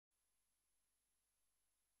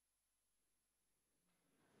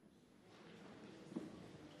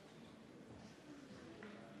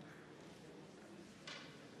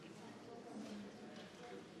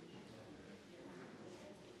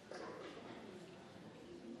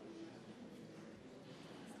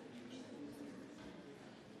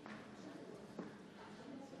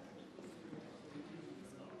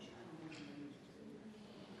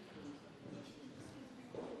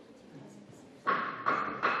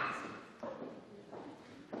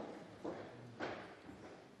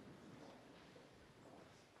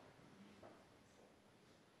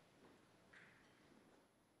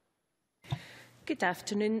Good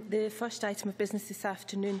afternoon. The first item of business this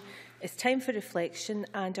afternoon is time for reflection,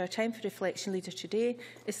 and our time for reflection leader today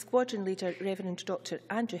is Squadron Leader Reverend Dr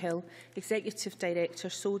Andrew Hill, Executive Director,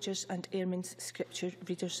 Soldiers and Airmen's Scripture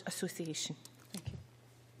Readers Association. Thank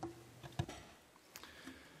you.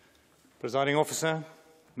 Presiding Officer,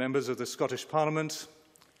 members of the Scottish Parliament,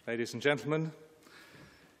 ladies and gentlemen,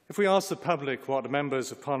 if we ask the public what the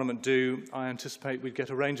members of Parliament do, I anticipate we'd get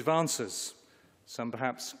a range of answers, some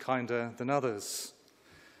perhaps kinder than others.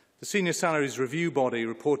 The Senior Salaries Review Body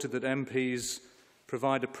reported that MPs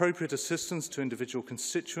provide appropriate assistance to individual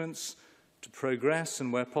constituents to progress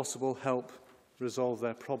and, where possible, help resolve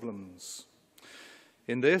their problems.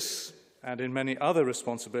 In this and in many other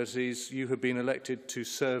responsibilities, you have been elected to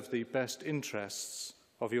serve the best interests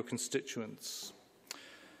of your constituents.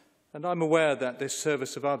 And I'm aware that this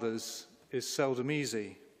service of others is seldom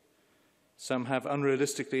easy. Some have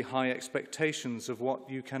unrealistically high expectations of what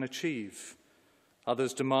you can achieve.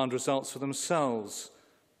 Others demand results for themselves,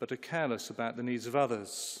 but are careless about the needs of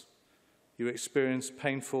others. You experience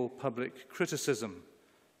painful public criticism,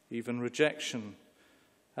 even rejection,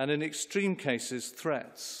 and in extreme cases,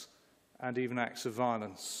 threats and even acts of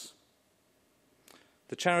violence.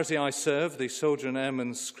 The charity I serve, the Soldier and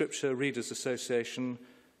Airmen's Scripture Readers Association,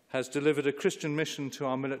 has delivered a Christian mission to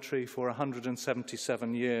our military for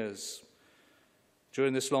 177 years.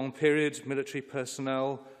 During this long period, military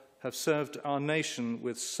personnel have served our nation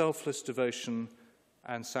with selfless devotion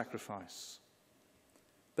and sacrifice.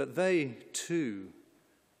 But they, too,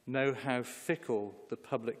 know how fickle the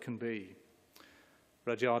public can be.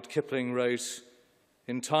 Rudyard Kipling wrote,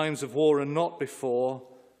 "In times of war and not before,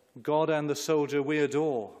 God and the soldier we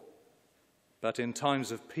adore. But in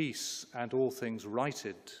times of peace and all things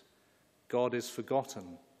righted, God is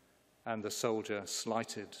forgotten and the soldier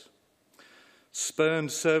slighted."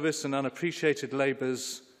 Spurned service and unappreciated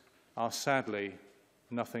labours are sadly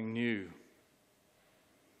nothing new.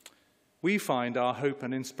 We find our hope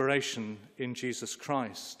and inspiration in Jesus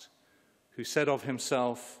Christ, who said of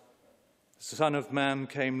himself, "The Son of Man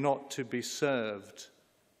came not to be served,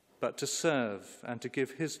 but to serve and to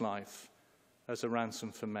give his life as a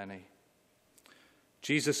ransom for many."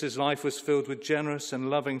 Jesus' life was filled with generous and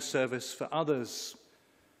loving service for others,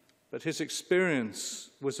 but his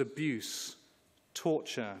experience was abuse,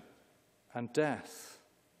 torture, and death.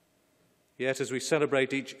 Yet as we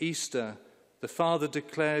celebrate each Easter, the Father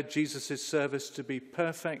declared Jesus' service to be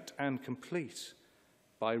perfect and complete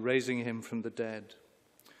by raising him from the dead.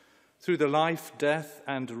 Through the life, death,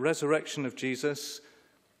 and resurrection of Jesus,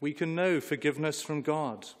 we can know forgiveness from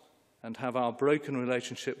God and have our broken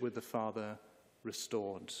relationship with the Father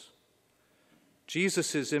restored.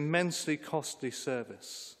 Jesus' immensely costly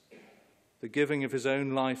service, the giving of his own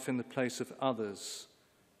life in the place of others,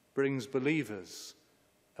 brings believers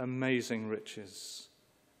amazing riches.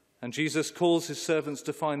 And Jesus calls his servants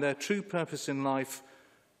to find their true purpose in life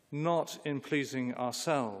not in pleasing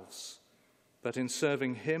ourselves, but in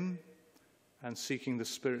serving him and seeking the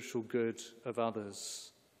spiritual good of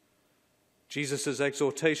others. Jesus'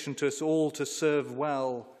 exhortation to us all to serve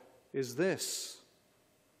well is this: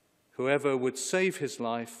 whoever would save his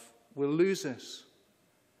life will lose it.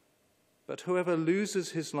 But whoever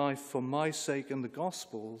loses his life for my sake and the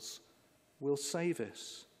gospel's will save it.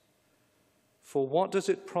 For what does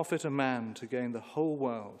it profit a man to gain the whole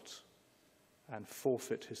world and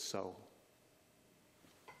forfeit his soul?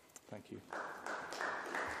 Thank you.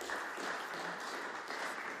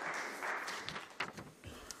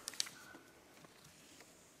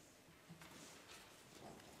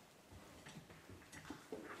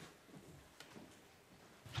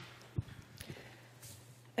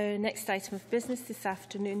 Our next item of business this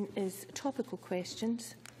afternoon is topical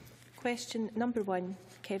questions. Question number 1,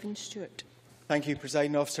 Kevin Stewart. Thank you,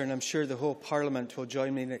 Presiding Officer, and I'm sure the whole Parliament will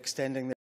join me in extending